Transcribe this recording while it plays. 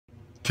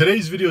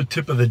Today's video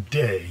tip of the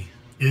day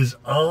is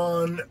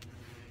on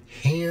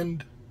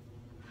hand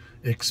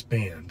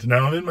expand.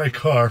 Now I'm in my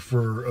car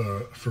for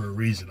a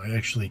reason. I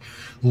actually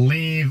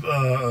leave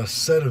a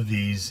set of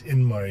these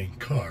in my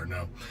car.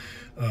 Now,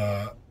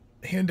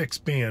 hand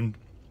expand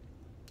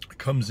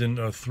comes in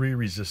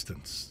 3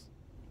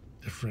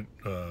 different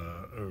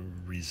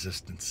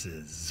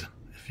resistances,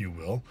 if you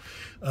will.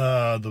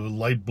 The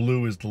light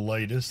blue is the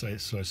lightest,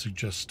 so I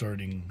suggest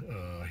starting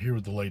here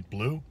with the light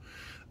blue.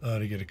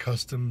 To get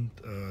accustomed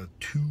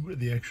to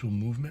the actual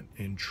movement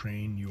and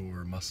train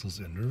your muscles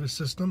and nervous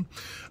system.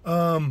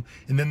 And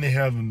then they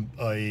have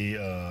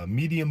a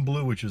medium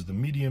blue, which is the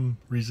medium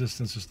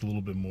resistance, just a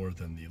little bit more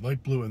than the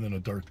light blue, and then a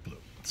dark blue.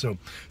 So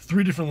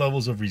 3 different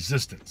levels of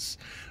resistance.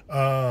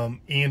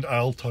 And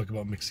I'll talk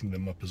about mixing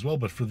them up as well.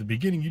 But for the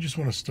beginning, you just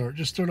want to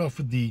start off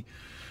with the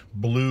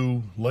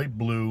blue, light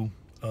blue.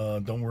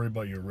 Don't worry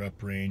about your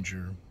rep range,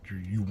 or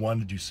you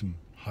want to do some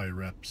high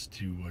reps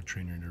to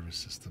train your nervous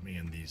system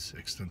and these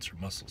extensor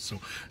muscles.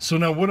 So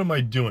now what am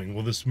I doing?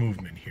 Well, this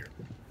movement here.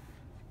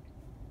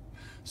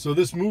 So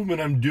this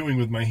movement I'm doing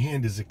with my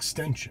hand is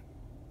extension.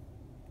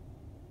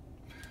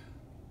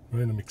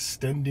 Right, I'm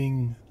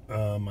extending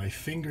my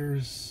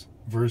fingers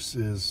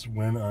versus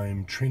when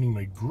I'm training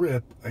my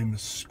grip, I'm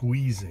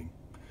squeezing.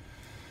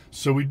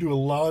 So we do a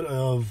lot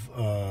of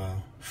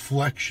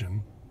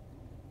flexion,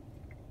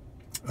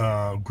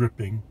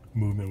 gripping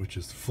movement, which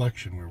is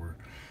flexion, where we're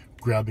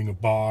grabbing a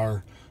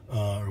bar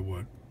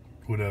or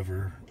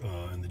whatever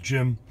in the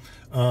gym.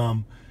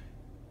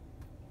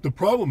 The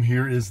problem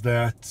here is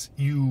that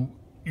you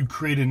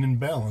create an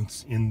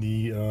imbalance in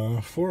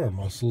the forearm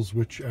muscles,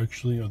 which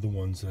actually are the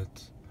ones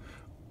that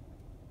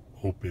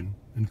open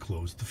and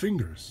close the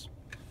fingers,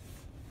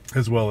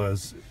 as well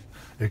as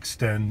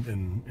extend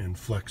and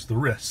flex the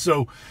wrist.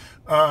 So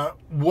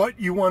what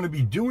you want to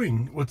be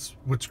doing,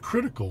 what's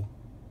critical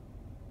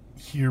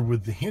here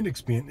with the hand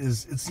expand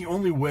is it's the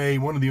only way,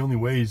 one of the only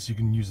ways you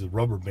can use a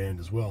rubber band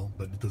as well,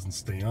 but it doesn't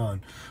stay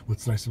on.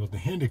 What's nice about the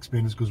hand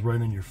expand is it goes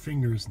right on your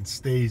fingers and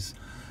stays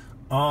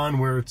on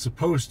where it's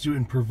supposed to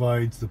and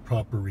provides the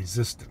proper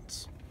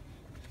resistance.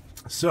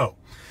 So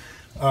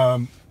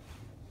now,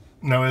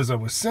 as I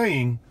was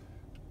saying,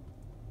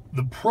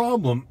 the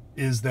problem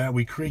is that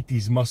we create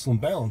these muscle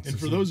imbalances. And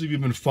for those of you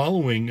who've been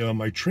following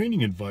my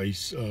training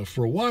advice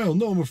for a while,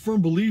 know I'm a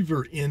firm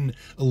believer in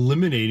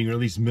eliminating, or at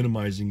least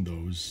minimizing,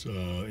 those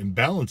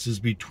imbalances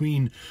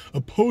between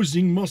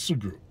opposing muscle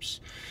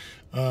groups.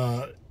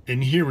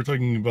 And here we're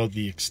talking about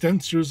the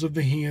extensors of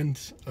the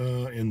hand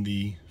and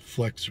the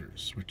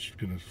flexors, which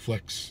are going to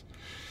flex,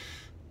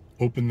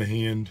 open the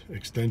hand.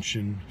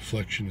 Extension,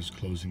 flexion is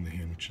closing the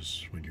hand, which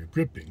is when you're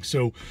gripping.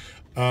 So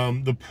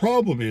the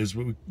problem is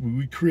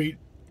we create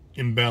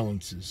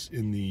imbalances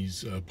in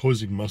these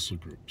opposing muscle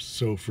groups.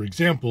 So for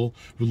example,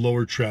 with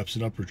lower traps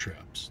and upper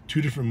traps,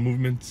 2 different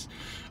movements.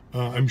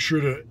 I'm sure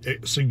to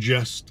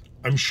suggest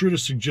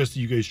that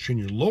you guys train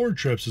your lower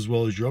traps as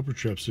well as your upper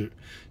traps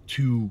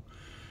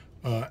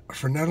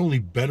for not only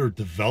better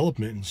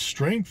development and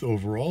strength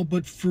overall,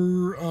 but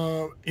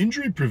for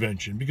injury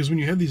prevention. Because when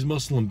you have these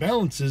muscle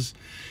imbalances,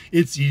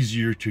 it's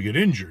easier to get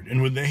injured.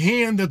 And with the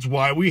hand, that's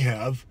why we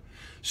have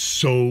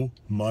so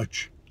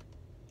much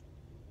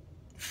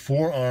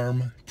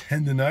forearm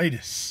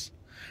tendonitis.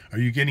 Are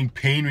you getting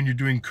pain when you're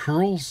doing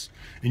curls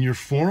in your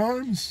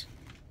forearms?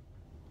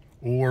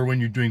 Or when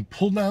you're doing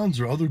pull downs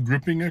or other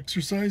gripping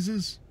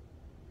exercises?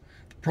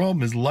 The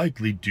problem is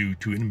likely due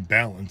to an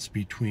imbalance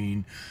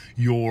between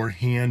your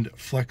hand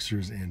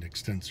flexors and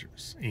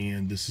extensors.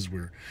 And this is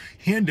where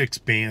hand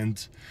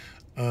expand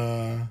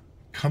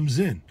comes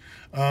in.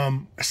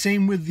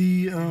 Same with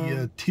the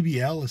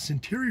tibialis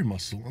anterior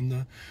muscle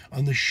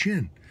on the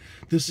shin.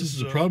 This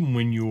is a problem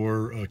when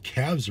your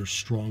calves are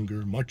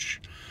stronger,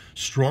 much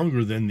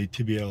stronger than the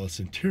tibialis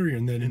anterior,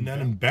 and then that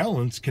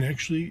imbalance can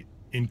actually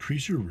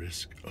increase your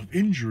risk of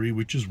injury,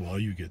 which is why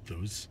you get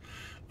those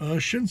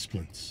shin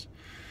splints.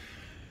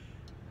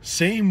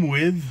 Same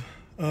with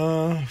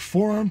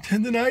forearm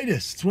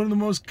tendonitis. It's one of the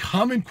most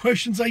common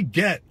questions I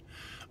get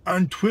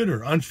on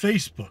Twitter, on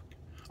Facebook,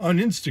 on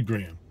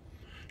Instagram.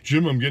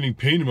 Jim, I'm getting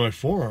pain in my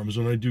forearms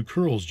when I do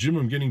curls. Jim,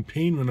 I'm getting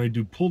pain when I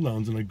do pull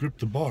downs and I grip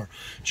the bar.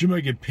 Jim, I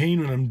get pain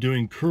when I'm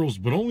doing curls,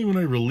 but only when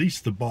I release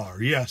the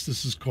bar. Yes,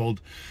 this is called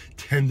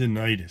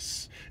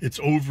tendonitis. It's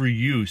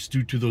overuse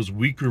due to those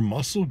weaker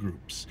muscle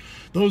groups.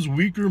 Those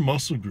weaker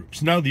muscle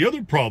groups. Now, the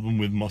other problem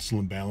with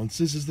muscle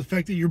imbalances is the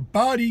fact that your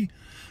body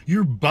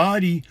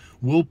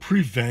will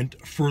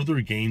prevent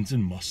further gains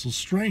in muscle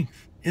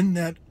strength in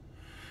that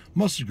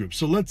muscle group.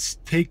 So let's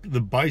take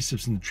the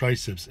biceps and the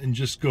triceps and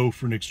just go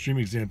for an extreme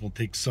example.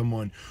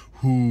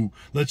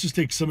 Let's just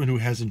take someone who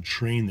hasn't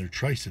trained their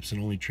triceps and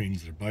only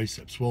trains their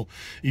biceps. Well,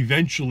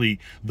 eventually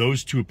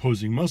those 2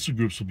 opposing muscle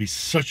groups will be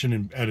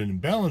at an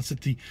imbalance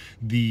that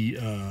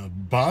the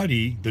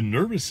body, the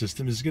nervous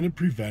system, is going to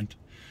prevent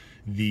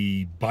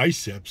the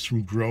biceps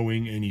from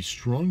growing any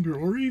stronger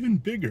or even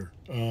bigger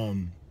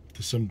to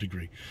some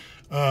degree,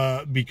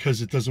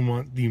 because it doesn't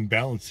want the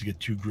imbalance to get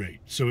too great.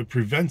 So it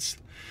prevents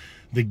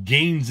the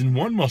gains in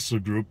one muscle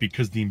group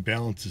because the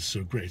imbalance is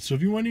so great. So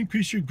if you want to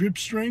increase your grip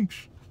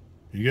strength,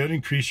 you got to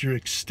increase your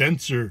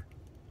extensor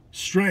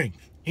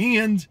strength.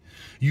 And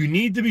you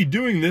need to be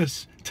doing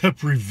this to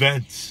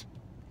prevent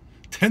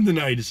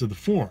tendonitis of the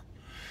forearm.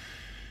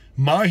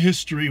 My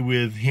history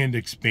with hand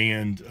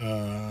expand,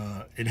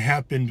 it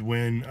happened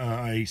when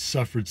I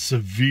suffered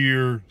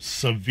severe,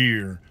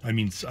 I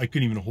mean, I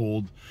couldn't even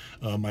hold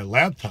my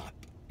laptop.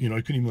 You know,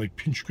 I couldn't even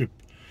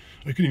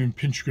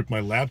pinch grip my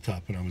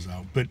laptop when I was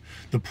out. But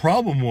the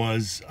problem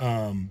was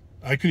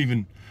I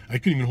couldn't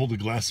even hold a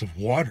glass of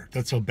water.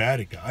 That's how bad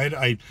it got.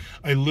 I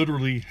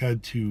literally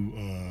had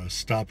to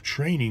stop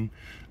training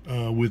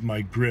with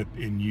my grip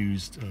and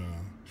used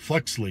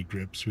FlexLate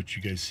grips, which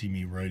you guys see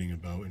me writing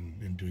about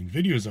and doing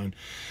videos on.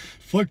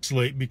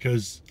 FlexLate,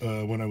 because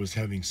when I was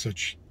having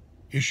such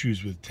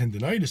issues with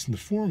tendonitis in the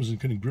forearms and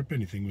couldn't grip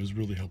anything, was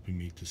really helping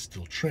me to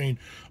still train,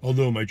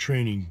 although my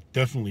training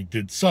definitely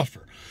did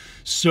suffer.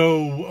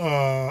 So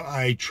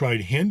I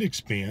tried hand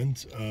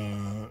expand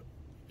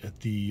at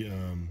the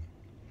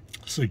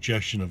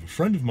suggestion of a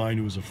friend of mine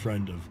who was a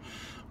friend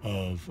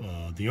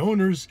of the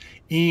owners,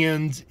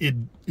 and it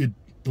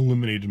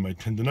eliminated my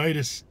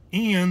tendonitis,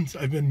 and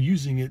I've been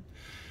using it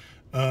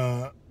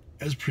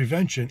as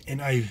prevention, and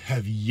I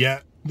have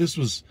yet, this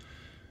was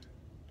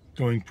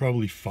going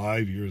probably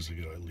 5 years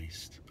ago at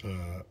least,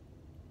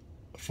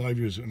 5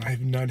 years ago, and I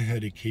have not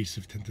had a case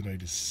of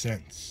tendonitis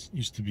since. It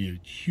used to be a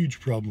huge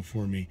problem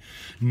for me.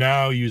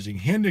 Now using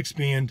hand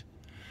expand,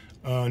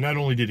 not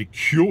only did it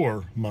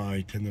cure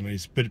my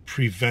tendonitis, but it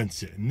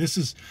prevents it. And this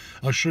is,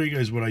 I'll show you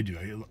guys what I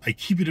do. I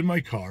keep it in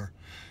my car.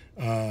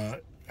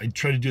 I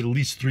try to do it at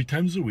least 3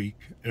 times a week,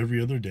 every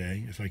other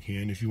day, if I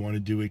can. If you want to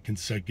do it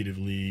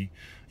consecutively,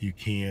 you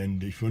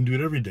can. If you want to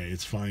do it every day,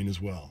 it's fine as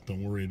well.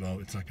 Don't worry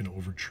about, it's not going to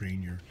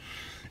overtrain your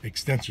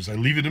extensors. I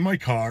leave it in my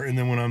car, and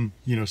then when I'm,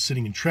 you know,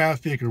 sitting in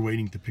traffic or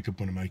waiting to pick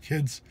up one of my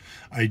kids,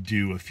 I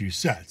do a few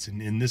sets.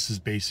 And this is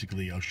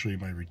basically, I'll show you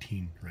my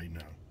routine right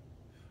now.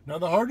 Now,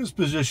 the hardest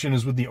position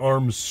is with the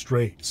arms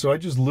straight. So I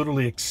just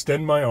literally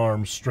extend my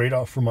arms straight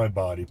out from my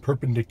body,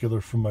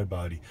 perpendicular from my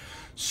body,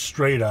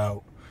 straight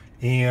out.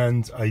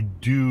 And I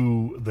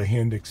do the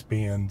hand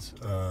expand,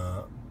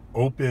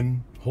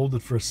 open, hold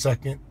it for a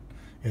second,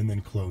 and then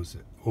close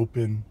it.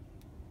 Open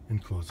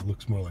and close. It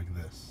looks more like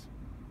this.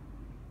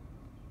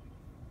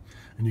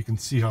 And you can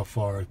see how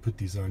far I put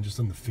these on, just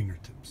on the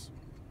fingertips.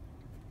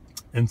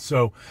 And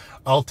so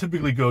I'll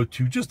typically go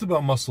to just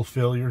about muscle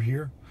failure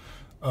here.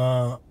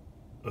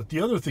 But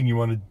the other thing you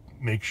want to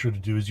make sure to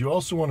do is you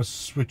also want to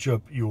switch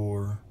up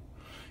your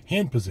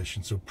hand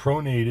position. So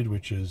pronated,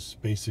 which is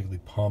basically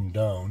palm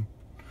down,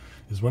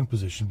 is one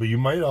position, but you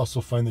might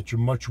also find that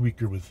you're much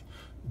weaker with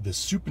the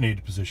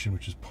supinated position,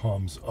 which is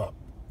palms up.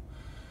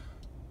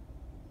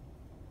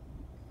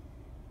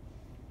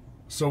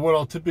 So what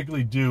I'll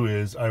typically do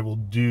is I will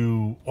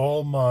do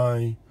all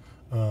my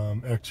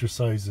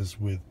exercises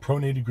with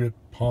pronated grip,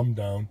 palm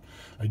down.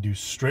 I do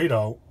straight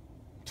out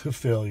to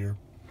failure.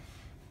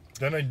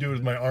 Then I do it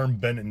with my arm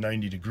bent at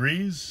 90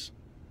 degrees.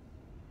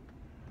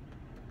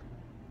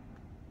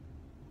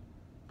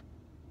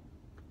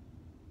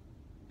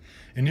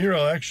 And here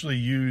I'll actually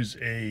use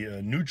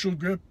a neutral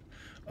grip.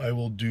 I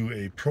will do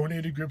a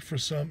pronated grip for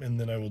some, and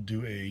then I will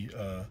do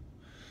a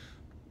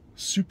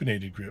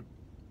supinated grip.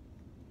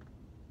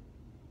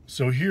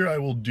 So here I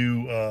will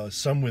do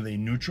some with a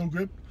neutral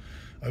grip.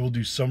 I will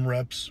do some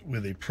reps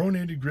with a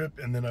pronated grip,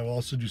 and then I will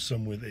also do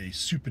some with a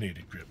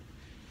supinated grip.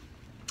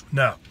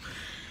 Now,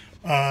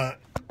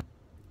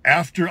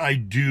 after I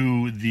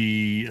do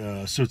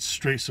the, so it's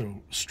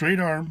straight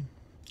arm,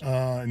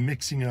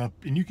 mixing up,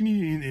 and you can,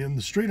 in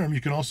the straight arm,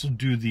 you can also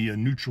do the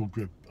neutral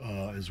grip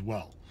as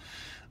well,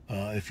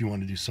 if you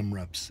want to do some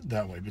reps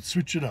that way, but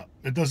switch it up.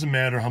 It doesn't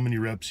matter how many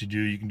reps you do.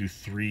 You can do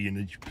 3 in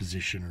each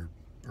position,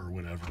 or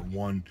whatever,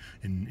 1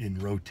 in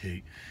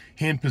rotate.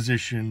 Hand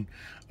position,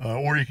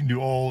 or you can do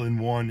all in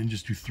one and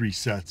just do 3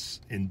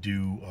 sets, and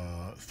do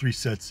 3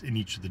 sets in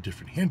each of the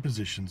different hand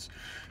positions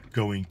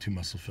going to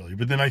muscle failure.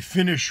 But then I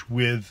finish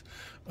with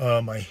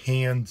my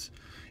hands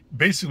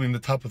basically in the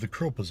top of the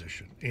curl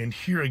position. And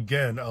here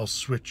again, I'll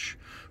switch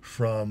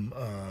from,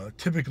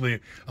 typically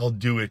I'll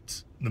do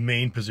it, the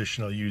main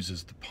position I'll use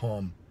is the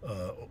palm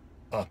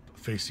up,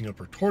 facing up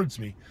or towards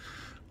me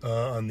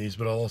on these,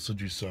 but I'll also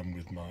do some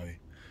with my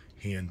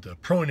hand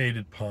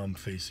pronated, palm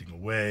facing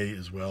away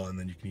as well. And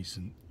then you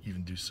can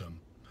even do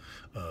some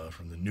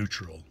from the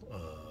neutral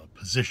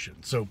position.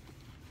 So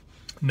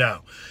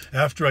now,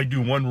 after I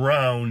do 1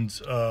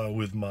 round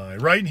with my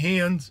right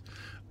hand,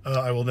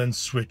 I will then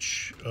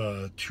switch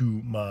to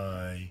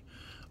my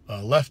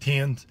left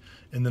hand,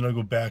 and then I'll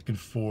go back and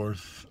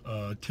forth,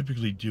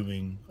 typically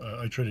doing,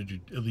 I try to do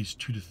at least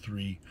 2 to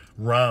 3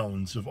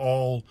 rounds of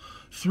all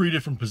 3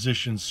 different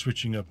positions,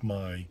 switching up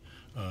my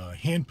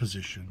hand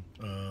position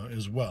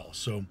as well.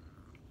 So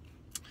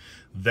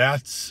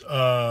that's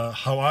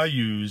how I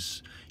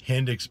use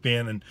hand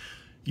expand. And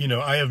You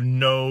know, I have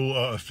no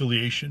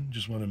affiliation.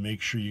 Just want to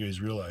make sure you guys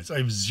realize I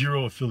have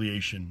zero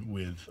affiliation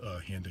with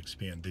Hand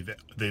Expand.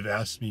 They've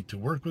asked me to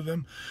work with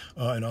them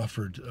and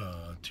offered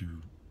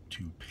to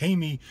pay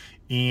me,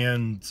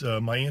 and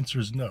my answer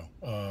is no.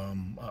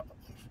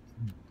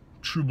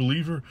 True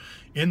believer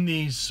in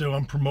these, so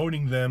I'm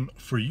promoting them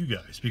for you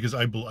guys because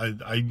I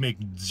make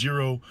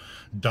 $0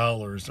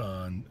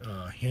 on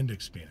Hand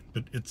Expand,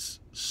 but it's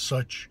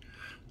such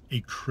a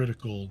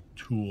critical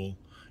tool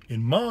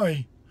in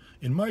my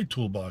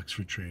toolbox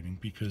for training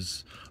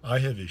because I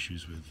have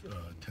issues with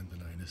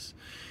tendonitis.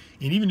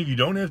 And even if you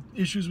don't have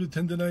issues with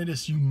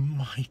tendonitis, you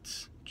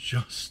might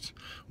just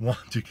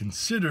want to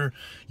consider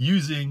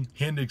using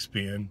Hand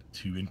Expand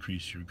to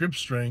increase your grip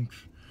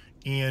strength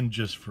and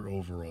just for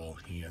overall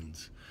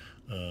hand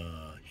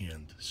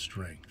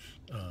strength.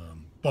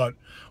 But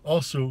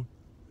also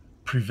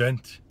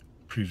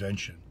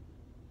prevention.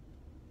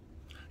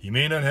 You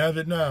may not have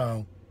it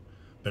now,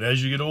 but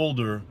as you get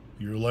older,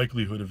 your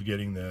likelihood of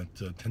getting that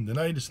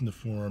tendonitis in the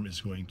forearm is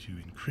going to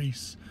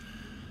increase.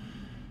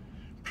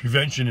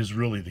 Prevention is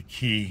really the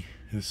key.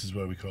 This is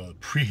why we call it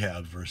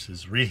prehab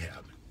versus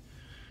rehab.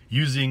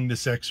 Using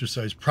this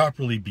exercise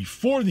properly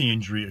before the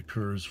injury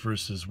occurs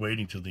versus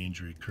waiting till the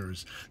injury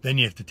occurs. Then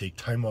you have to take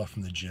time off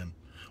from the gym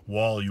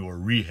while you're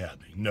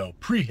rehabbing. No,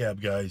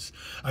 prehab, guys.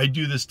 I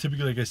do this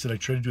typically, like I said, I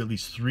try to do at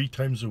least 3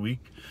 times a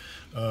week,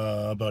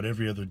 about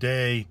every other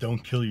day.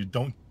 Don't kill you.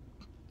 Don't,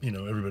 you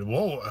know, everybody,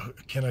 whoa,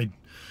 can I,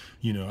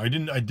 you know, I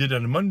did it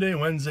on a Monday,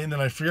 Wednesday, and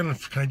then I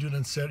forgot, can I do it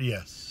on Saturday?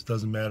 Yes,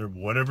 doesn't matter.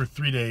 Whatever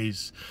 3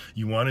 days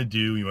you want to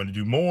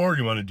do more,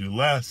 you want to do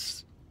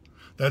less,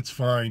 that's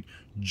fine.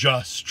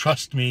 Just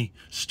trust me,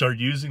 start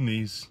using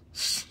these.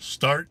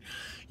 Start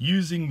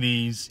using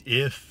these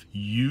if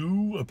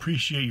you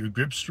appreciate your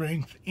grip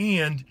strength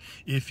and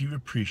if you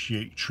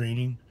appreciate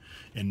training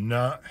and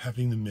not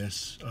having to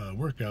miss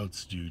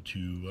workouts due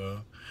to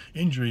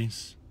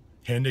injuries.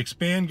 Hand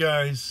Expand,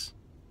 guys.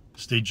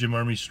 Stay Gym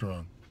Army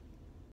strong.